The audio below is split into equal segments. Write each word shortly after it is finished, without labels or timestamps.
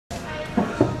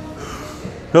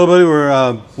Hello, buddy.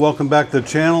 We're welcome back to the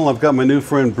channel. I've got my new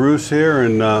friend Bruce here,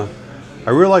 and I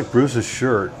really like Bruce's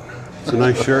shirt. It's a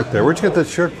nice shirt there. Where'd you get that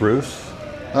shirt, Bruce?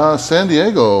 San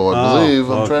Diego, I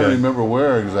believe. I'm trying to okay. remember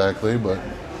where exactly, but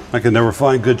I can never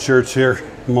find good shirts here.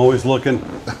 I'm always looking.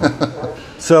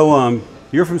 So,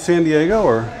 you're from San Diego,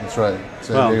 or? that's right,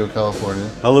 San Diego,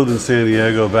 California. I lived in San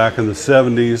Diego back in the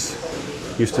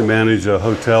 70s. Used to manage a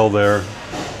hotel there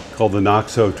called the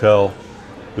Knox Hotel.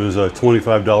 It was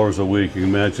 $25 a week. You can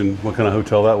imagine what kind of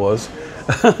hotel that was.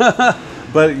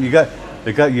 But you got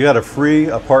a free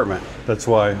apartment. That's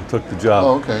why I took the job.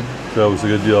 Oh, okay. So it was a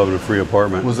good deal having a free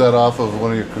apartment. Was that off of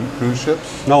one of your cruise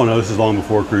ships? No, this is long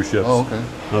before cruise ships. Oh, okay.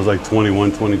 I was like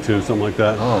 21, 22, something like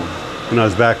that. Oh, And I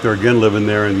was back there again living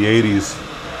there in the 80s.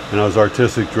 And I was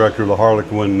artistic director of the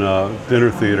Harlequin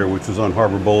Dinner Theater, which was on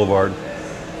Harbor Boulevard.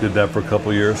 Did that for a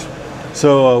couple of years.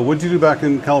 So what did you do back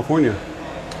in California?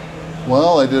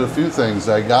 well, I did a few things.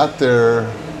 I got there,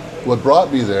 what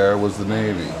brought me there was the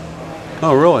Navy.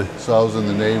 Oh, really? So I was in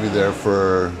the Navy there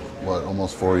for,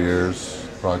 almost 4 years,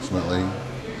 approximately.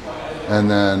 And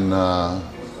then,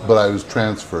 but I was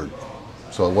transferred.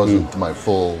 So it wasn't my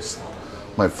full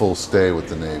stay with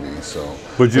the Navy, so.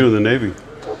 What did you do in the Navy?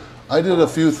 I did a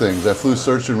few things. I flew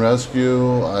search and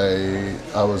rescue.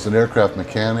 I was an aircraft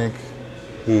mechanic.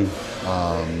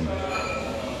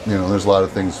 You know, there's a lot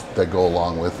of things that go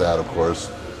along with that, of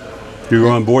course. You were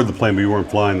on board the plane, but you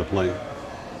weren't flying the plane.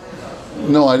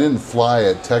 No, I didn't fly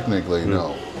it technically,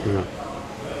 no. Yeah.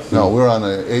 No, we were on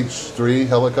an H-3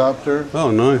 helicopter,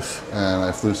 Oh, nice. and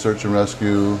I flew search and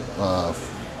rescue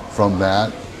from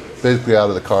that, basically out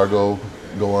of the cargo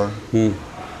door.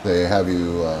 They have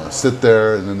you sit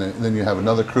there, and then you have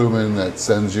another crewman that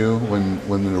sends you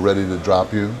when they're ready to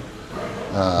drop you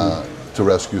to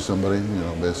rescue somebody, you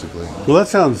know, basically. Well, that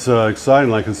sounds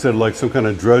exciting. Like instead of like some kind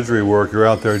of drudgery work, you're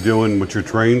out there doing what you're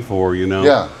trained for, you know?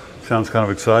 Yeah. Sounds kind of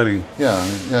exciting. Yeah,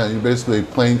 you're basically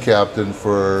plane captain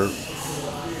for,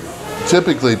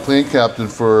 typically plane captain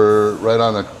for right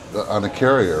on a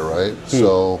carrier, right?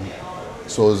 So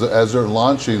as they're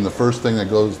launching, the first thing that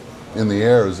goes in the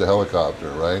air is the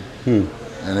helicopter, right?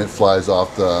 And it flies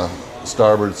off the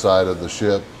starboard side of the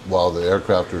ship while the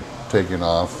aircraft are taking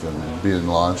off and being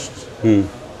launched.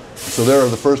 So they're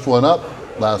the first one up,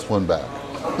 last one back.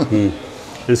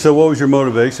 And so what was your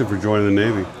motivation for joining the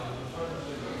Navy?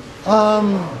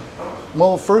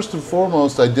 Well, first and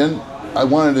foremost, I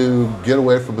wanted to get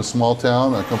away from a small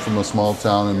town. I come from a small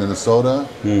town in Minnesota,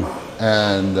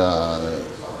 and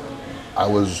I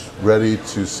was ready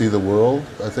to see the world.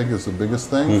 I think is the biggest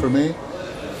thing for me.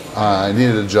 I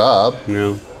needed a job,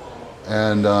 Yeah.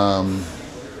 and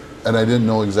I didn't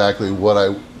know exactly what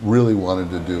I really wanted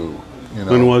to do. You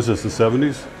know. When was this, the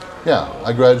 70s? Yeah,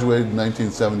 I graduated in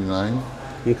 1979.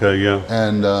 Okay, yeah.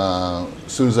 And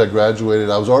as soon as I graduated,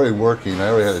 I was already working. I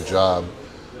already had a job.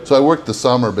 So I worked the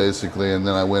summer, basically, and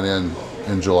then I went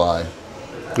in July.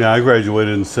 Yeah, I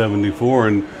graduated in 74,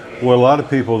 and what a lot of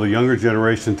people, the younger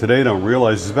generation today, don't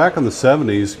realize is back in the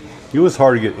 70s, it was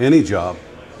hard to get any job.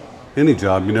 Any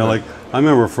job, you know, like I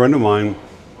remember a friend of mine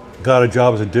got a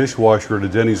job as a dishwasher at a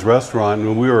Denny's restaurant,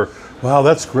 and we were, wow,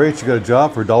 that's great, you got a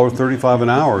job for $1.35 an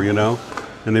hour, you know,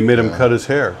 and they made him cut his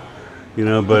hair. You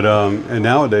know, but and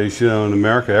nowadays, you know, in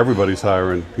America, everybody's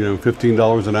hiring, you know,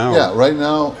 $15 an hour. Yeah, right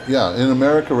now, in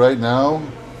America right now,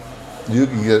 you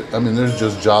can get, I mean, there's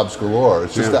just jobs galore.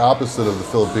 It's just the opposite of the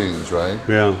Philippines, right?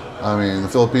 Yeah. I mean, the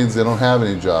Philippines, they don't have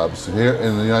any jobs. Here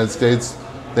in the United States,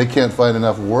 they can't find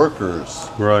enough workers.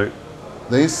 Right.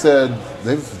 They said,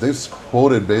 they've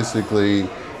quoted basically,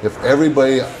 if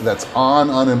everybody that's on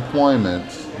unemployment,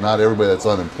 not everybody that's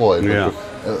unemployed, but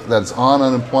that's on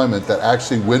unemployment that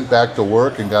actually went back to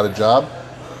work and got a job,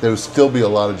 there would still be a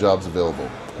lot of jobs available.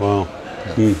 Wow.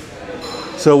 Yeah.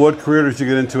 So what career did you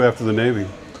get into after the Navy?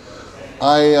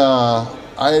 I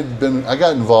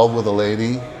got involved with a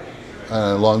lady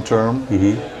long term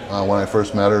when I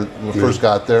first met her, when I first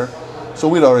got there. So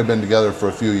we'd already been together for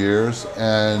a few years,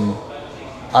 and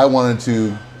I wanted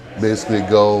to basically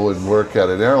go and work at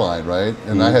an airline, right?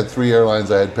 And I had 3 airlines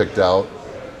I had picked out,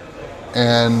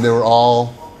 and they were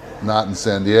all not in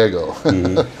San Diego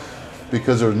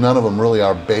because none of them really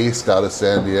are based out of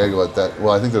San Diego at that.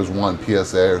 Well, I think there's one,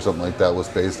 PSA or something like that, was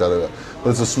based out of it, but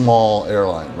it's a small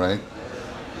airline, right?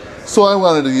 So I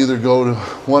wanted to either go to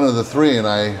one of the 3, and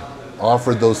I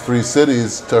offered those 3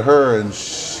 cities to her, and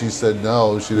she said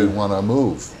no, she didn't want to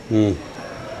move.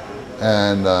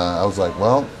 And I was like,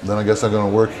 well, then I guess I'm going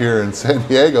to work here in San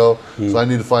Diego, so I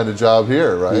need to find a job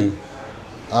here, right?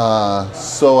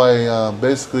 So I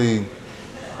basically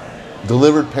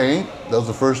delivered paint. That was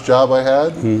the first job I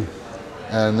had.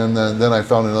 And then I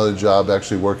found another job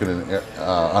actually working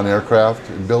on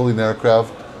aircraft, building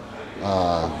aircraft,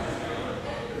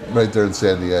 right there in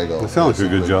San Diego. That sounds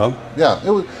like a good job. Yeah,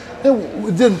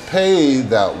 it didn't pay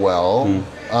that well.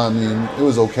 I mean, it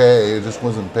was okay. It just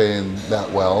wasn't paying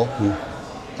that well.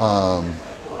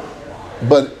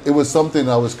 But it was something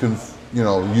I was,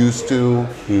 used to.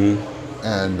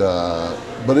 And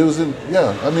but it was, I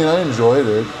mean, I enjoyed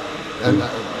it, and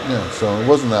so it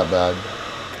wasn't that bad.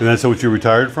 And that's what you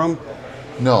retired from?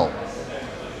 No,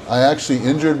 I actually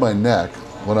injured my neck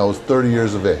when I was 30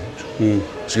 years of age.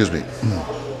 Excuse me,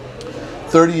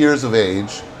 30 years of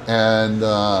age, and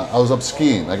I was up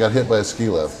skiing. I got hit by a ski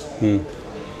lift.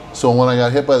 So when I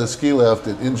got hit by the ski lift,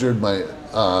 it injured my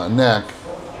neck.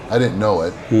 I didn't know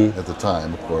it at the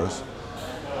time, of course.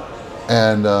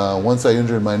 And once I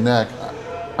injured my neck,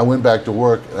 I went back to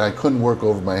work, and I couldn't work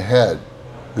over my head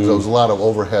because there was a lot of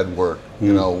overhead work.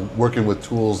 Working with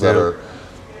tools that are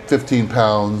 15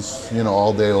 pounds,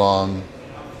 all day long.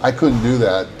 I couldn't do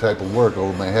that type of work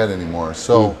over my head anymore.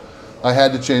 So I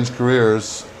had to change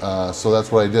careers. So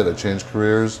that's what I did. I changed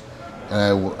careers, and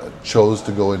I chose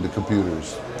to go into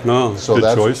computers. No, So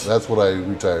good choice. that's what I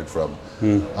retired from.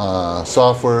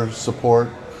 Software support,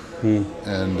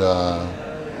 and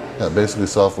basically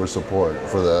software support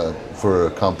for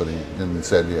a company in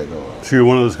San Diego. So you're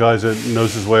one of those guys that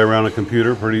knows his way around a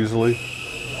computer pretty easily?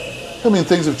 I mean,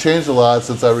 things have changed a lot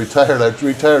since I retired. I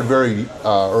retired very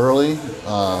early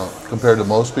compared to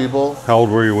most people. How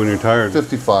old were you when you retired?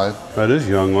 55. That is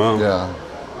young, wow.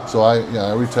 Yeah. So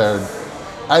I retired.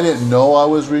 I didn't know I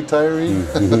was retiring.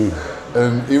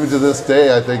 And even to this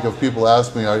day, I think if people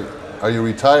ask me, are you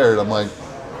retired? I'm like,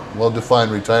 well, define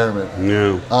retirement.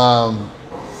 Yeah.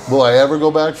 Will I ever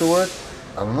go back to work?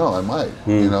 I don't know. I might,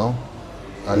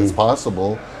 It's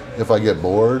possible if I get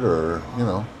bored or,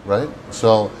 right?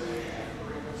 So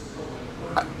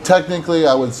technically,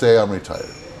 I would say I'm retired.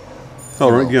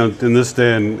 Oh, in this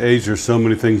day and age, there's so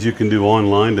many things you can do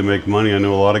online to make money. I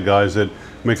know a lot of guys that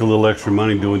make a little extra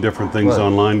money doing different things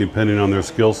online depending on their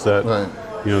skill set. Right.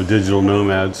 Digital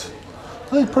nomads. I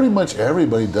think pretty much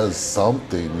everybody does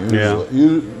something.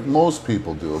 Usually. Most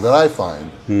people do, that I find.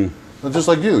 But just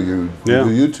like you do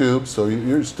YouTube, so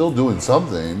you're still doing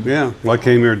something. Yeah, well, I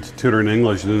came here to tutor in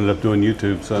English and ended up doing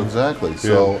YouTube. So exactly.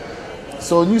 So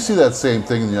and you see that same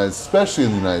thing in the especially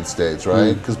in the United States,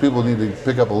 right? Because people need to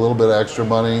pick up a little bit of extra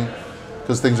money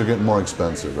because things are getting more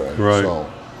expensive, right? Right. So,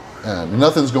 and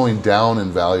nothing's going down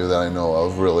in value that I know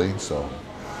of, really. So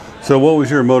what was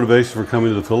your motivation for coming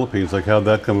to the Philippines? Like, how'd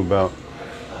that come about?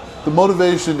 The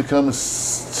motivation to come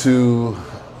to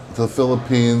the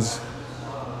Philippines,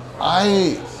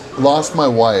 I lost my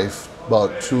wife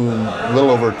about a little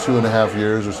over 2.5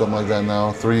 years or something like that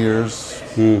now, 3 years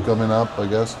coming up, I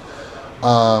guess.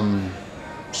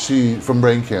 She from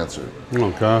brain cancer.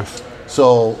 Oh gosh.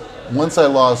 So once I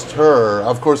lost her,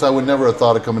 of course I would never have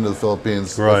thought of coming to the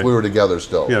Philippines if we were together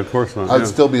still. Yeah, of course not. I'd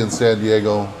still be in San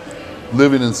Diego,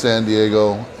 living in San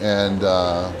Diego, and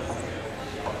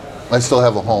I still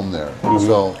have a home there.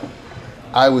 So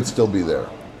I would still be there.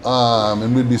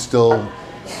 And we'd be still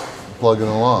plugging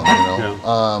along,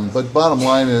 But bottom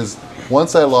line is,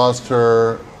 once I lost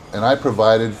her, and I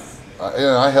provided,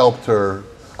 I helped her.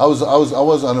 I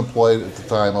was unemployed at the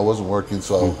time. I wasn't working,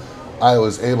 so I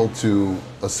was able to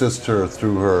assist her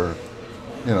through her,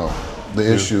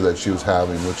 the issue that she was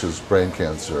having, which is brain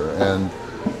cancer, and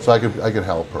so I could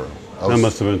help her. That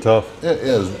must have been tough. It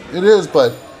is,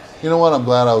 but you know what? I'm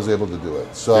glad I was able to do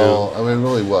it. So I mean, it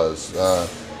really was.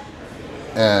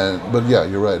 But yeah,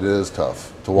 you're right. It is tough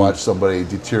to watch somebody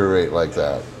deteriorate like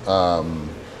that.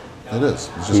 It is.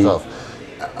 It's just tough.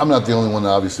 I'm not the only one that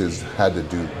obviously has had to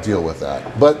deal with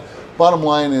that. But bottom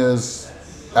line is,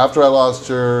 after I lost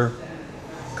her,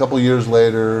 a couple years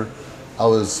later, I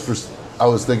was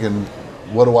thinking,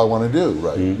 what do I want to do?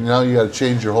 Right now, you got to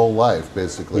change your whole life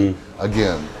basically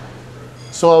again.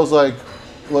 So I was like,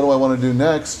 what do I want to do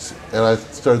next? And I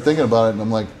started thinking about it, and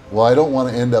I'm like, well, I don't want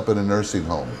to end up in a nursing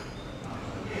home.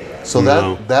 So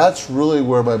that's really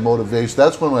where my motivation,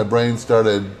 that's when my brain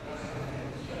started,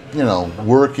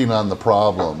 working on the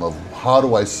problem of how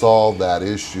do I solve that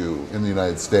issue in the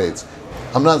United States.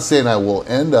 I'm not saying I will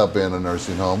end up in a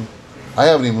nursing home. I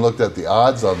haven't even looked at the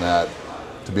odds on that,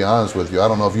 to be honest with you. I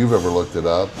don't know if you've ever looked it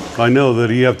up. I know that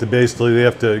they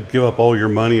have to give up all your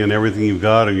money and everything you've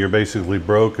got, and you're basically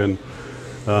broke. And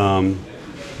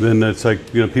then it's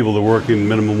like, people that are working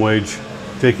minimum wage,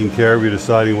 taking care of you,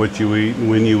 deciding what you eat and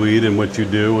when you eat and what you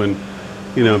do, and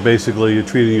basically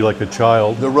treating you like a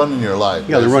child. They're running your life.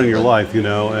 Yeah, they're running your life,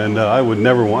 and I would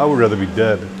rather be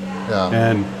dead. Yeah.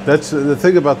 And that's the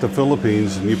thing about the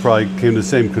Philippines, and you probably came to the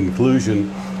same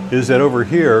conclusion, is that over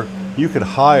here you could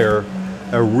hire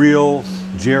a real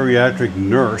geriatric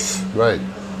nurse Right.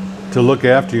 to look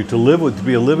after you, to live with, to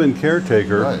be a live-in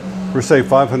caretaker Right. for say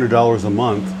 $500 a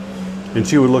month, and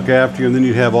she would look after you, and then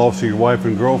you'd have also your wife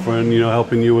and girlfriend,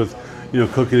 helping you with,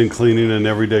 cooking and cleaning and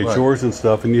everyday Right. chores and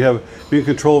stuff, and you be in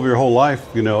control of your whole life,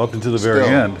 up until the very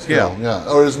end. Yeah.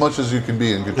 Or as much as you can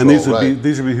be in control. And these would right.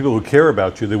 be people who care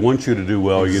about you. They want you to do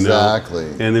well, Exactly.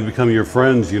 and they become your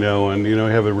friends, and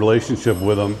have a relationship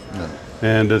with them,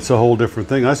 and it's a whole different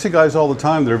thing. I see guys all the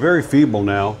time that are very feeble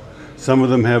now. Some of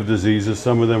them have diseases.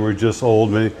 Some of them are just old,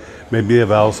 maybe have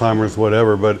Alzheimer's,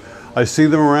 whatever. But I see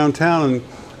them around town, and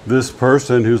this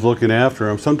person who's looking after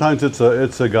them. Sometimes it's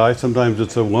a guy. Sometimes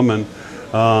it's a woman.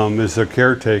 Is their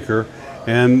caretaker,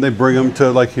 and they bring them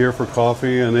to here for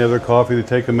coffee, and they have their coffee. They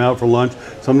take them out for lunch.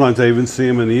 Sometimes I even see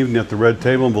them in the evening at the Red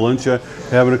Table in Valencia,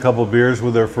 having a couple of beers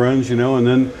with their friends, and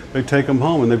then they take them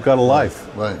home, and they've got a life,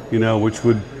 Right. Which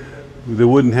they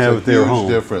wouldn't have if they were home.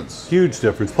 Huge difference. Huge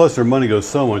difference. Plus, their money goes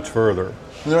so much further.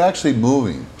 They're actually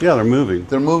moving. Yeah, they're moving.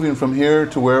 They're moving from here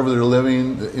to wherever they're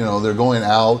living. They're going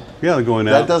out. Yeah, they're going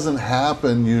out. That doesn't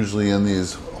happen usually in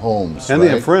these homes. And right?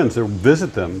 they have friends that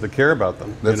visit them, that care about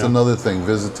them. That's another thing,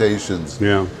 visitations.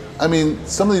 Yeah. I mean,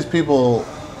 some of these people,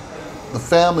 the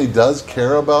family does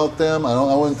care about them.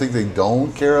 I wouldn't think they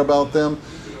don't care about them,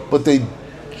 but they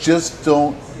just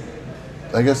don't,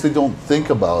 I guess they don't think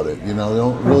about it. They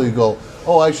don't really go,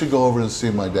 oh, I should go over and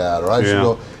see my dad, or I should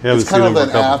go. It's kind of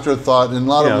an afterthought, and a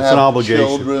lot of them have an obligation.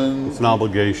 children. It's an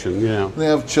obligation, yeah. They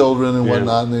have children and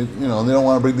whatnot, and they don't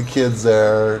want to bring the kids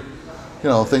there.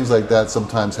 Things like that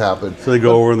sometimes happen. So they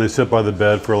go over and they sit by the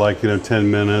bed for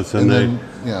 10 minutes, and then,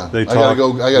 they talk. I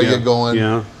gotta get going.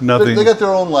 Yeah, nothing. They got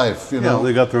their own life, Yeah,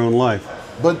 they got their own life.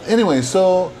 But anyway,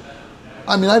 so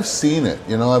I mean, I've seen it.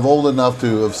 I'm old enough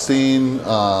to have seen.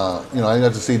 I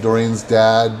got to see Doreen's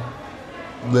dad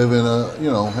live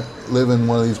in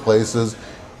one of these places,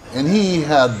 and he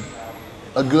had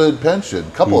a good pension,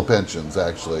 couple of pensions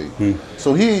actually.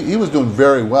 So he was doing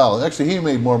very well. Actually, he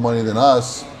made more money than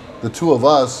us, the two of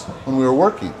us, when we were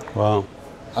working. Wow.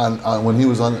 On when he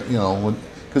was on,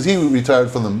 because he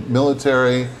retired from the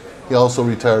military. He also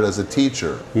retired as a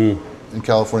teacher, in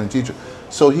California teacher.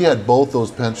 So he had both those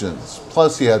pensions,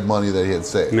 plus he had money that he had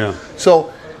saved. Yeah.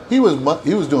 So he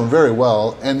was doing very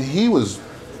well, and he was,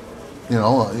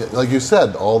 like you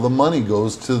said, all the money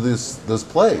goes to this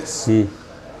place.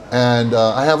 And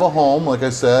I have a home, like I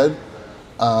said,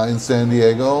 in San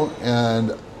Diego,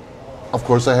 and of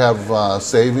course I have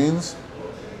savings,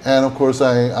 and of course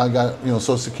I got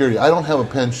Social Security. I don't have a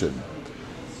pension,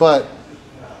 but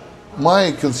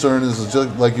my concern is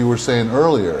just like you were saying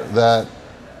earlier, that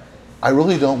I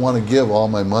really don't want to give all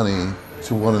my money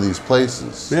to one of these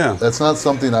places. Yeah. That's not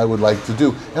something I would like to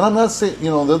do. And I'm not saying,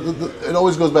 it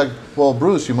always goes back, well,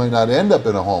 Bruce, you might not end up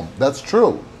in a home. That's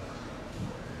true.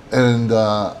 And you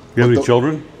have any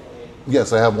children?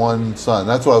 Yes, I have one son.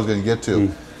 That's what I was going to get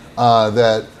to.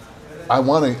 That I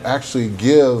want to actually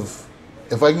give,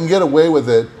 if I can get away with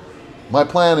it, my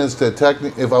plan is to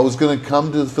if I was going to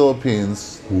come to the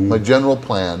Philippines, my general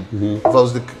plan, if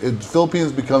the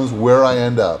Philippines becomes where I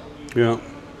end up, yeah,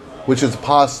 which is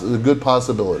a good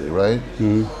possibility, right?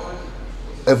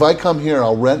 If I come here,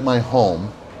 I'll rent my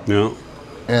home, yeah,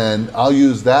 and I'll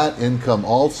use that income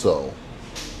also,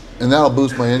 and that'll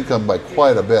boost my income by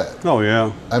quite a bit. Oh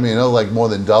yeah. I mean, it'll more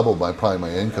than double probably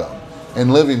my income.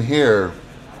 And living here,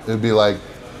 it'd be like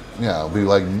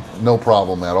no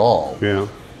problem at all. Yeah.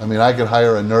 I mean, I could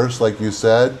hire a nurse, like you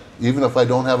said, even if I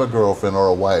don't have a girlfriend or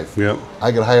a wife. Yep.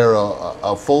 I could hire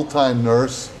a full-time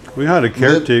nurse. We had a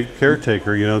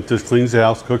caretaker, just cleans the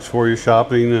house, cooks for you,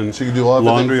 shopping, and She can do all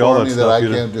laundry, for all that me stuff. that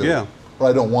I can't do. Yeah. Or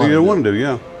I don't want You to don't do. want to do,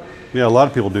 yeah. Yeah, a lot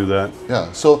of people do that.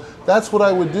 Yeah, so that's what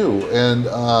I would do, and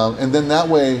then that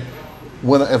way,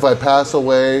 if I pass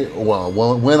away,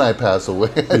 when I pass away,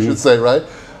 I should say, right,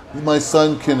 my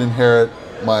son can inherit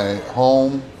my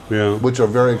home, Yeah. which are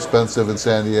very expensive in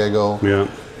San Diego. Yeah.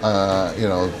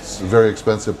 It's a very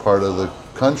expensive part of the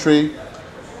country,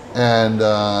 and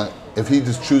if he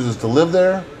just chooses to live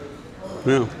there,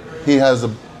 Yeah.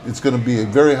 it's going to be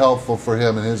very helpful for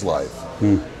him in his life.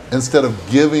 Instead of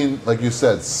giving, like you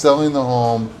said, selling the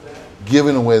home,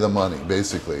 giving away the money,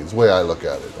 basically. It's the way I look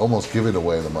at it, almost giving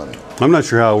away the money. I'm not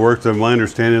sure how it works. My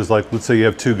understanding is let's say you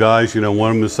have two guys, one of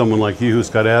them is someone like you who's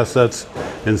got assets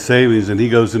and savings, and he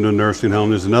goes into a nursing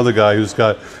home. There's another guy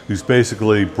who's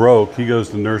basically broke. He goes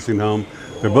to the nursing home.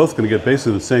 They're both going to get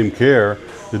basically the same care.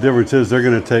 The difference is you're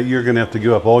going to have to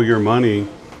give up all your money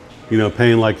you know,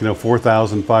 paying like, you know,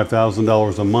 $4,000,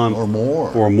 $5,000 a month Or more.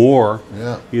 or more,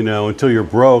 Yeah. you know, until you're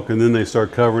broke, and then they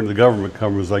start covering, the government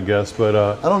covers, I guess. But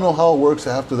I don't know how it works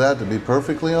after that, to be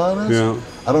perfectly honest. Yeah.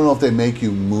 I don't know if they make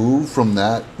you move from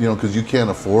that, you know, because you can't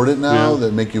afford it now. Yeah.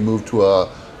 They make you move to a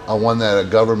one that a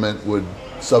government would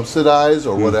subsidize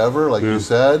or whatever, like you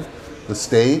said, the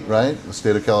state, right? The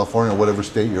state of California, whatever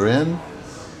state you're in.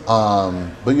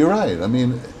 But you're right. I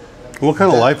mean, what kind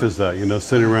of life is that? You know,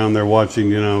 sitting around there watching,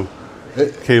 you know,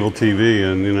 cable TV,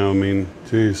 and you know, I mean,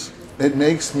 geez. it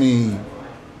makes me,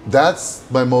 that's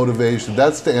my motivation.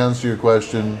 That's to answer your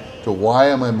question to why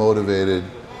am I motivated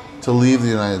to leave the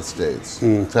United States,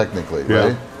 technically, Yeah.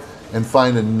 right? And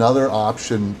find another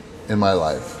option in my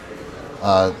life,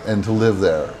 and to live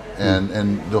there,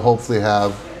 and to hopefully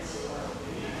have,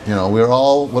 you know, we're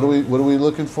all, what are we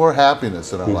looking for?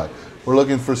 Happiness in our life. We're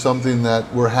looking for something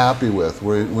that we're happy with.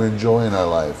 We're enjoying our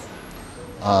life.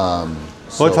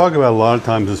 Well, I talk about a lot of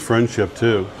times is friendship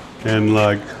too, and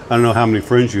like, I don't know how many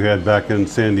friends you had back in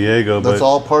San Diego, that's but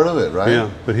all part of it, right? yeah,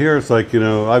 but here it's like, you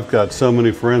know, I've got so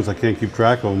many friends, I can't keep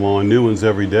track of them all, and new ones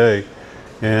every day.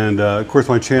 And of course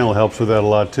my channel helps with that a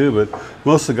lot too, but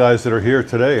most of the guys that are here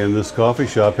today in this coffee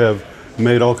shop have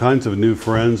made all kinds of new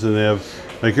friends, and they have,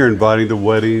 like, you're inviting to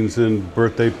weddings and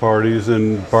birthday parties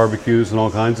and barbecues and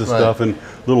all kinds of Right. stuff, and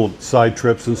little side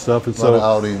trips and stuff. And A lot of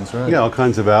outings, right? yeah, all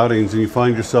kinds of outings, and you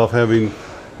find yourself having,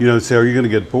 you know, say, are you going to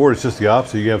get bored? It's just the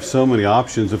opposite. You have so many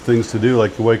options of things to do.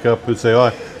 Like, you wake up and say,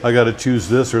 oh, I got to choose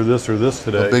this or this or this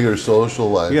today. A bigger social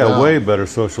life. Yeah, way better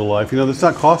social life. You know, that's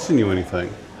not costing you anything.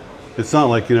 It's not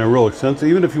like, you know, real expensive.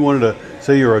 Even if you wanted to,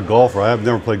 say you're a golfer. I've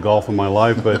never played golf in my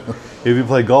life, but if you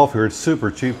play golf here, it's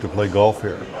super cheap to play golf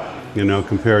here, you know,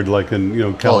 compared to like in, you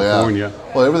know, California. Oh,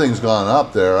 yeah. Well, everything's gone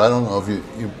up there. I don't know if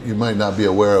you might not be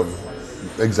aware of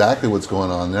exactly what's going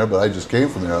on there, but I just came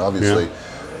from there, obviously.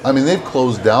 Yeah. I mean, they've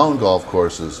closed down golf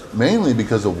courses mainly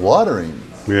because of watering.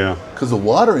 Yeah. Because the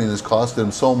watering has cost them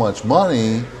so much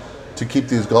money to keep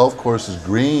these golf courses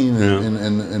green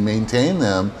and maintain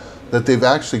them, that they've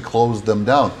actually closed them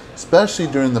down, especially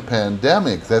during the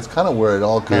pandemic. That's kind of where it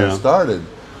all kind of started,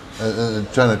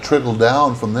 trying to trickle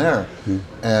down from there.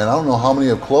 And I don't know how many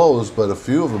have closed, but a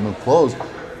few of them have closed.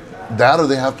 That, or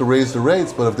they have to raise the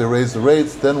rates, but if they raise the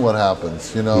rates, then what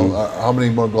happens? You know, how many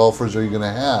more golfers are you going to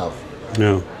have?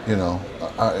 Yeah. You know,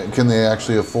 can they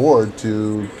actually afford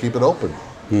to keep it open?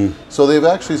 So they've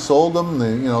actually sold them.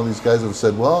 They, you know, these guys have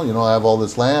said, well, you know, I have all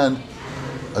this land.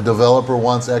 A developer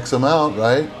wants X amount,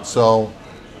 right? So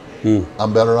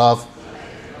I'm better off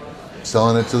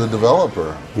selling it to the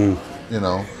developer, you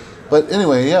know. But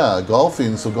anyway, yeah,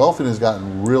 golfing. So golfing has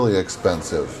gotten really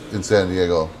expensive in San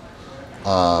Diego.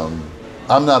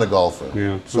 I'm not a golfer,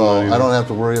 Yeah, so I'm not either. I don't have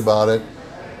to worry about it.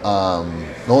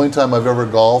 The only time I've ever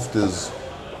golfed is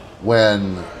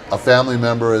when a family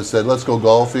member has said, let's go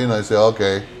golfing. I say,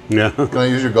 okay, Yeah. can I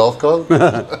use your golf club?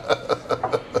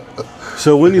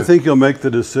 So when do you think you'll make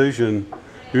the decision?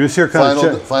 You're just here kind of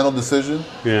check. Final decision?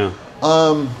 Yeah.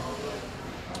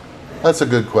 That's a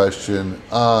good question.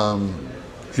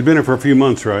 You've been here for a few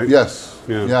months, right? Yes.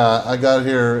 Yeah. I got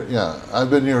here. Yeah,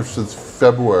 I've been here since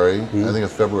February. I think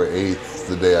it's February 8th,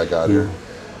 the day I got here.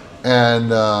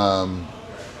 And I'm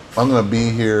going to be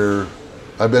here.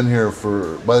 I've been here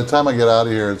for, by the time I get out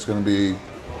of here, it's going to be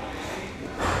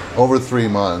over 3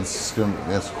 months.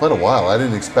 It's quite a while. I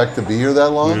didn't expect to be here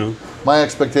that long. Yeah. My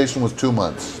expectation was 2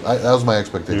 months. That was my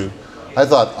expectation. I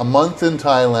thought a month in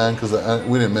Thailand, because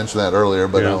we didn't mention that earlier,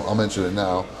 but Yeah. I'll mention it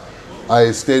now.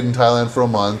 I stayed in Thailand for a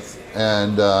month,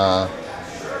 and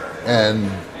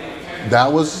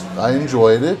that was, I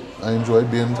enjoyed it. I enjoyed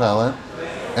being in Thailand.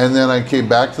 And then I came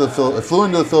back to I flew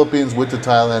into the Philippines, went to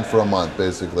Thailand for a month,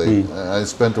 basically. I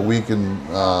spent a week in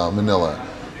Manila,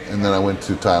 and then I went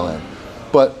to Thailand.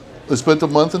 But I spent a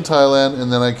month in Thailand,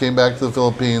 and then I came back to the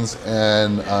Philippines,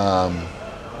 and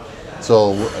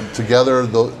so together,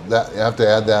 that you have to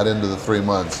add that into the 3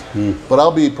 months. But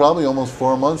I'll be probably almost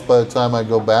 4 months by the time I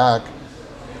go back.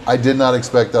 I did not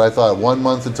expect that. I thought 1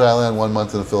 month in Thailand, 1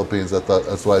 month in the Philippines.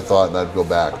 That's what I thought, and I'd go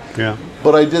back. Yeah.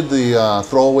 But I did the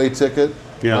throwaway ticket.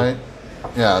 Yeah. Right?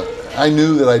 Yeah. I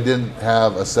knew that I didn't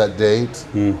have a set date,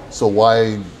 so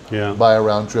why buy a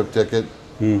round trip ticket?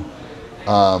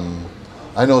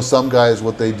 I know some guys,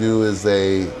 what they do is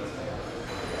they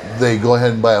go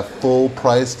ahead and buy a full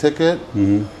price ticket,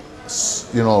 you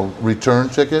know, return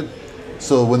ticket.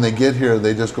 So when they get here,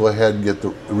 they just go ahead and get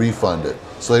refund it,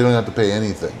 so they don't have to pay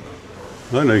anything.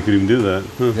 I didn't know you could even do that.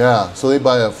 Huh. Yeah, so they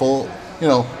buy a full, you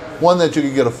know, one that you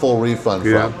can get a full refund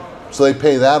from. So they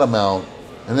pay that amount,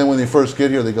 and then when they first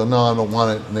get here, they go, no, I don't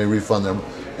want it, and they refund them.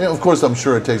 And of course, I'm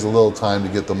sure it takes a little time to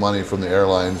get the money from the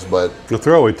airlines, but The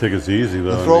throwaway ticket's easy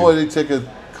though. the throwaway ticket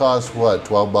costs what,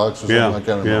 $12 or something? Yeah, I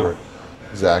can't remember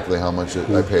exactly how much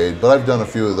I paid, but I've done a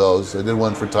few of those. I did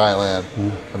one for Thailand.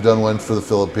 I've done one for the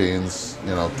Philippines,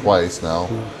 you know, twice now.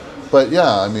 But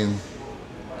yeah, I mean,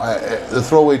 the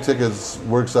throwaway tickets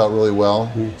works out really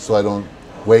well, so I don't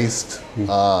waste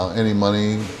any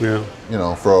money, Yeah. you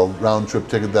know, for a round trip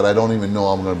ticket that I don't even know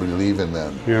I'm going to be leaving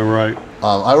then. Yeah, right.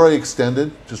 I already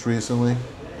extended just recently.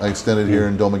 I extended here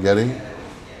in Domageddon.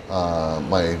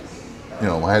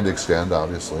 I had to extend,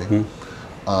 obviously.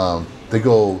 They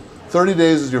go 30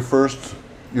 days is your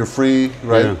free,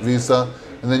 right, Yeah. visa,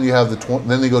 and then you have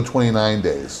then they go 29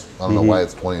 days. I don't know why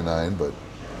it's 29, but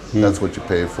that's what you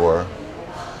pay for.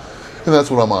 And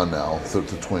that's what I'm on now, the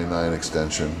 29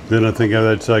 extension. Then I think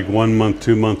that's like 1 month,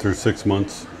 2 months, or 6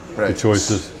 months. Right. The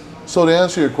choices. So to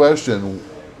answer your question,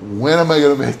 when am I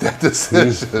going to make that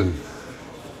decision?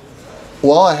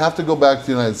 Well, I have to go back to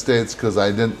the United States because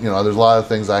I didn't, you know, there's a lot of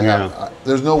things I have. Yeah.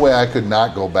 There's no way I could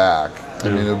not go back. I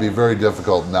mean, it would be very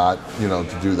difficult not, you know,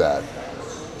 to do that.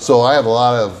 So I have a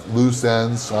lot of loose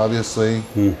ends, obviously,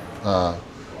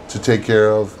 to take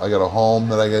care of. I got a home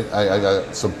that I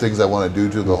got some things I want to do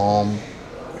to the home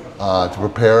to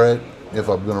prepare it if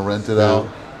I'm going to rent it out.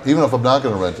 Even if I'm not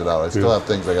going to rent it out, I still have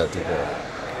things I got to take care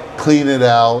of. Clean it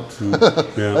out.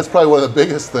 Yeah. That's probably one of the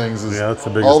biggest things is Yeah, that's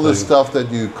the biggest all the thing. stuff that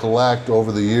you collect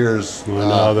over the years. I know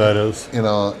how that is. You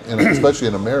know, especially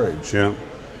in a marriage. Yeah.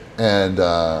 And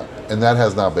that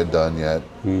has not been done yet.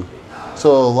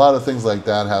 So a lot of things like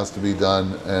that has to be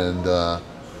done. And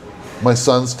my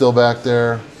son's still back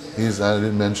there. I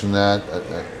didn't mention that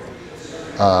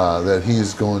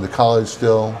he's going to college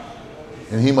still,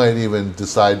 and he might even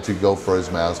decide to go for his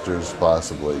master's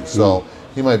possibly. So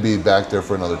he might be back there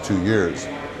for another 2 years.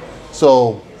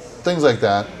 So things like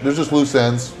that. There's just loose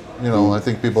ends. You know, I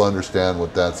think people understand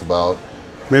what that's about.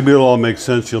 Maybe it'll all make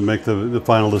sense. You'll make the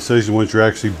final decision once you're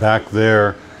actually back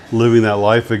there, living that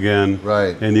life again.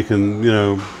 Right. And you can, you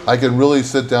know, I can really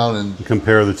sit down and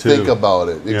compare the two. think about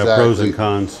it. Exactly. Yeah, pros and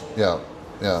cons. Yeah,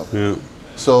 yeah. Yeah.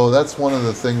 So that's one of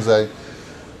the things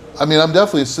I mean, I'm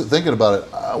definitely thinking about it.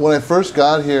 When I first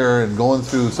got here and going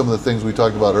through some of the things we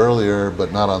talked about earlier,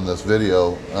 but not on this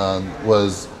video,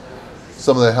 was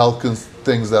some of the health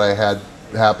things that I had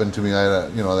happen to me. I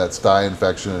had that sty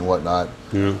infection and whatnot,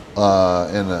 Yeah.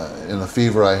 and the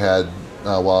fever I had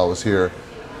while I was here,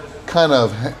 kind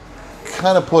of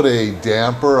put a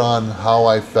damper on how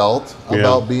I felt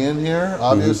about being here.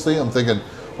 Obviously, I'm thinking,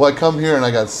 well, I come here and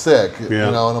I got sick, you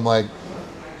know, and I'm like,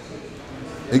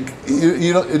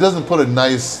 it doesn't put a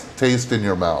nice taste in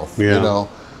your mouth, you know.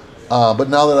 But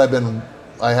now that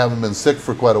I haven't been sick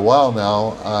for quite a while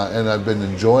now, and I've been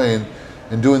enjoying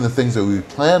and doing the things that we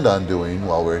planned on doing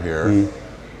while we're here.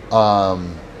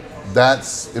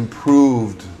 That's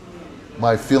improved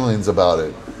my feelings about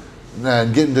it.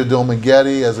 And getting to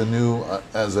Domageddon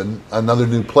as another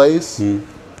new place,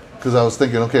 because I was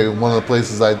thinking, okay, one of the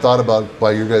places I thought about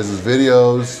by your guys'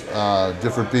 videos,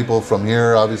 different people from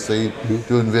here, obviously,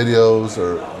 doing videos,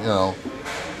 or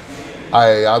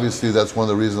obviously that's one of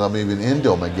the reasons I'm even in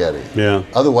Domageddon. Yeah.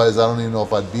 Otherwise, I don't even know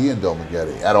if I'd be in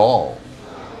Domageddon at all.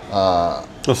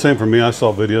 Well, same for me. I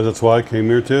saw videos. That's why I came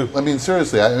here too. I mean,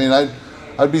 seriously. I mean,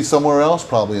 I'd be somewhere else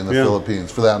probably in the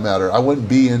Philippines, for that matter. I wouldn't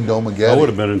be in Domageddon. I would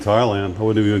have been in Thailand. I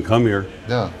wouldn't have even come here.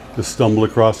 Yeah. Just stumbled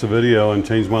across the video and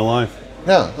changed my life.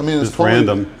 Yeah. I mean, it's Just totally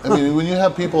random. I mean, when you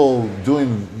have people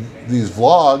doing these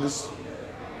vlogs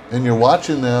and you're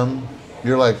watching them,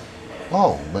 you're like,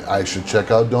 oh, I should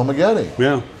check out Domageddon.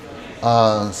 Yeah.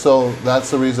 So that's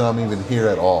the reason I'm even here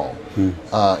at all, in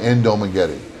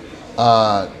Domageddon.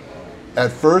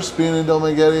 At first, being in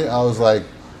Domageddon, I was like,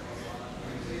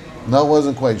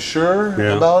 wasn't quite sure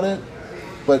about it.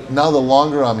 But now the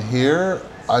longer I'm here,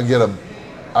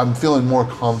 I'm feeling more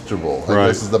comfortable. I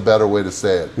guess is the better way to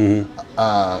say it.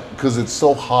 Because it's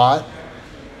so hot,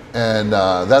 and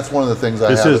that's one of the things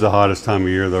This is the hottest time of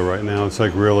year though right now. It's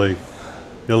like really,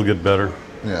 it'll get better.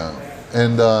 Yeah,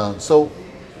 and so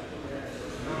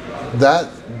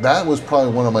that was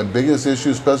probably one of my biggest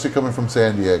issues, especially coming from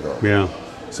San Diego. Yeah.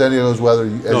 San Diego's weather,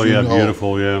 as you know,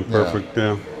 beautiful. Yeah, perfect.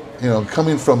 Yeah. You know,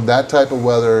 coming from that type of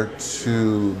weather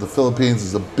to the Philippines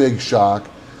is a big shock.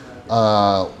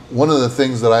 One of the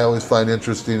things that I always find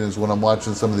interesting is when I'm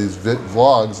watching some of these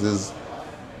vlogs is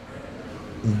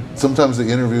sometimes the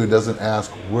interviewer doesn't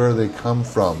ask where they come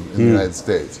from in the United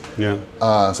States. Yeah.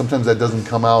 Sometimes that doesn't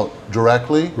come out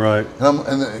directly. Right.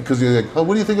 And because you're like, oh,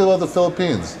 what do you think about the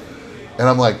Philippines? And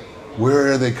I'm like,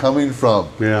 where are they coming from?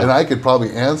 Yeah. And I could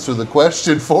probably answer the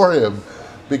question for him,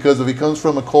 Because if he comes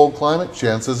from a cold climate,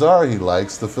 chances are he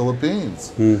likes the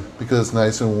Philippines because it's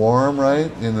nice and warm, right?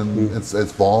 And then it's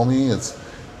balmy. It's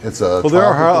a Well, there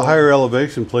are tropical- higher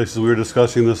elevation places. We were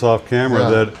discussing this off camera Yeah.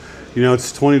 that, you know,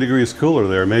 it's 20 degrees cooler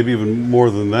there, maybe even more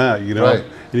than that. You know, Right.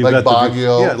 And you've Like got the view-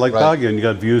 Baguio, yeah, like right. Baguio, and you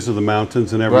got views of the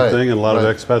mountains and everything, and a lot right.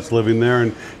 of expats living there,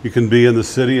 and you can be in the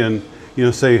city in, you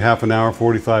know, say half an hour,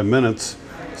 45 minutes.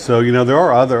 So you know, there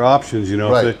are other options. You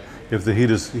know, Right. if the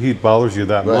heat bothers you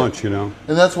that Right. much, you know.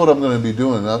 And that's what I'm going to be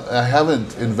doing. I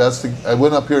haven't invested. I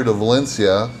went up here to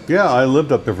Valencia. Yeah, I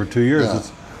lived up there for 2 years. Yeah.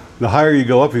 It's, the higher you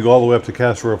go up, you go all the way up to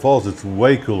Castro Falls. It's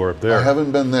way cooler up there. I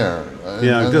haven't been there.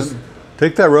 Yeah, And- just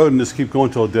take that road and just keep going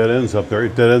till it dead ends up there.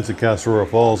 It dead ends at Castro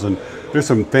Falls, and there's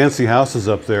some fancy houses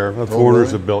up there that foreigners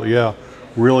really? have built. Yeah,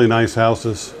 really nice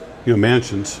houses, you know,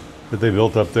 mansions that they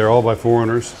built up there, all by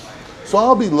foreigners. So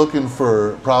I'll be looking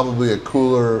for probably a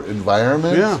cooler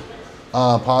environment. Yeah.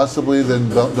 Possibly than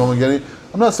Domageddon.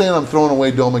 I'm not saying I'm throwing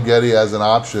away Domageddon as an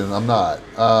option. I'm not.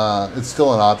 It's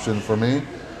still an option for me,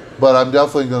 but I'm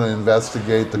definitely going to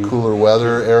investigate the cooler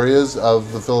weather areas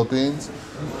of the Philippines,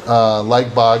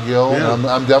 like Baguio. Yeah. And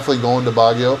I'm definitely going to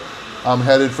Baguio. I'm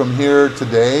headed from here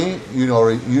today. You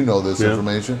know this Yeah.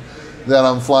 information. That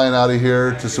I'm flying out of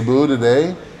here to Cebu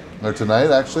today, or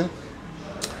tonight actually.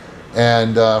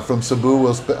 And from Cebu,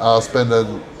 I'll spend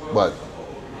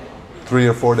 3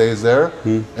 or 4 days there,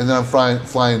 and then I'm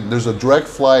flying. There's a direct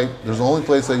flight. There's the only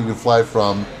place that you can fly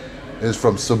from is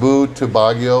from Cebu to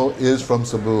Baguio. Is from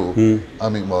Cebu. I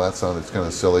mean, well, that sounded kind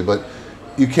of silly, but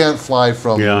you can't fly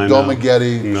from Yeah, I know.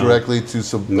 Domageddon No. directly to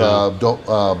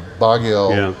Baguio,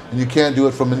 Yeah. and you can't do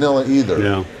it from Manila either.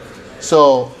 Yeah,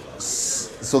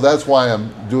 So that's why I'm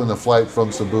doing the flight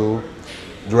from Cebu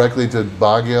directly to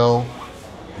Baguio.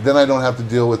 Then I don't have to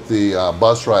deal with the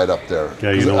bus ride up there.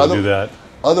 yeah, you 'Cause don't want to do that.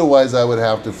 Otherwise, I would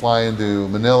have to fly into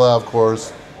Manila, of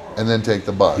course, and then take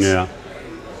the bus. Yeah.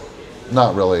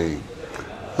 Not really.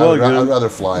 Well, I'd rather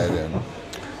fly it in.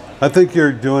 I think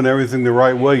you're doing everything the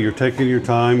right way. You're taking your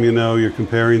time, you know, you're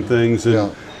comparing things, and Yeah.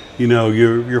 you know,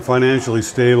 you're financially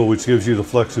stable, which gives you the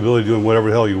flexibility of doing whatever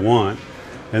the hell you want.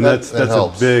 And That that's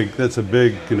helps. a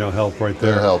big, you know, help right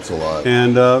there. That helps a lot.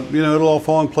 And you know, it'll all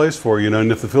fall in place for you. You know, and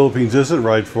if the Philippines isn't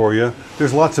right for you,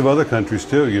 there's lots of other countries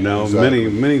too. You know, Exactly.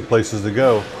 many places to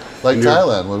go. Like And you're-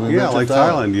 Thailand, when we yeah, mentioned like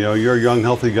Thailand. Thailand. You know, you're a young,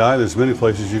 healthy guy. There's many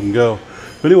places you can go.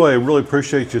 But anyway, I really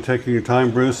appreciate you taking your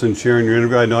time, Bruce, and sharing your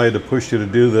interview. I know I had to push you to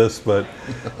do this,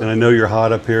 and I know you're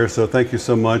hot up here, so thank you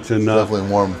so much. And Definitely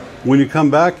warm. when you come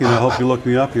back, you know, I hope you look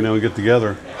me up. You know, and get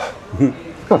together.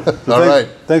 All right.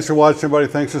 Thanks for watching, everybody.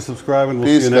 Thanks for subscribing. We'll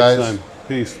Peace, see you next guys. time.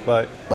 Peace. Bye.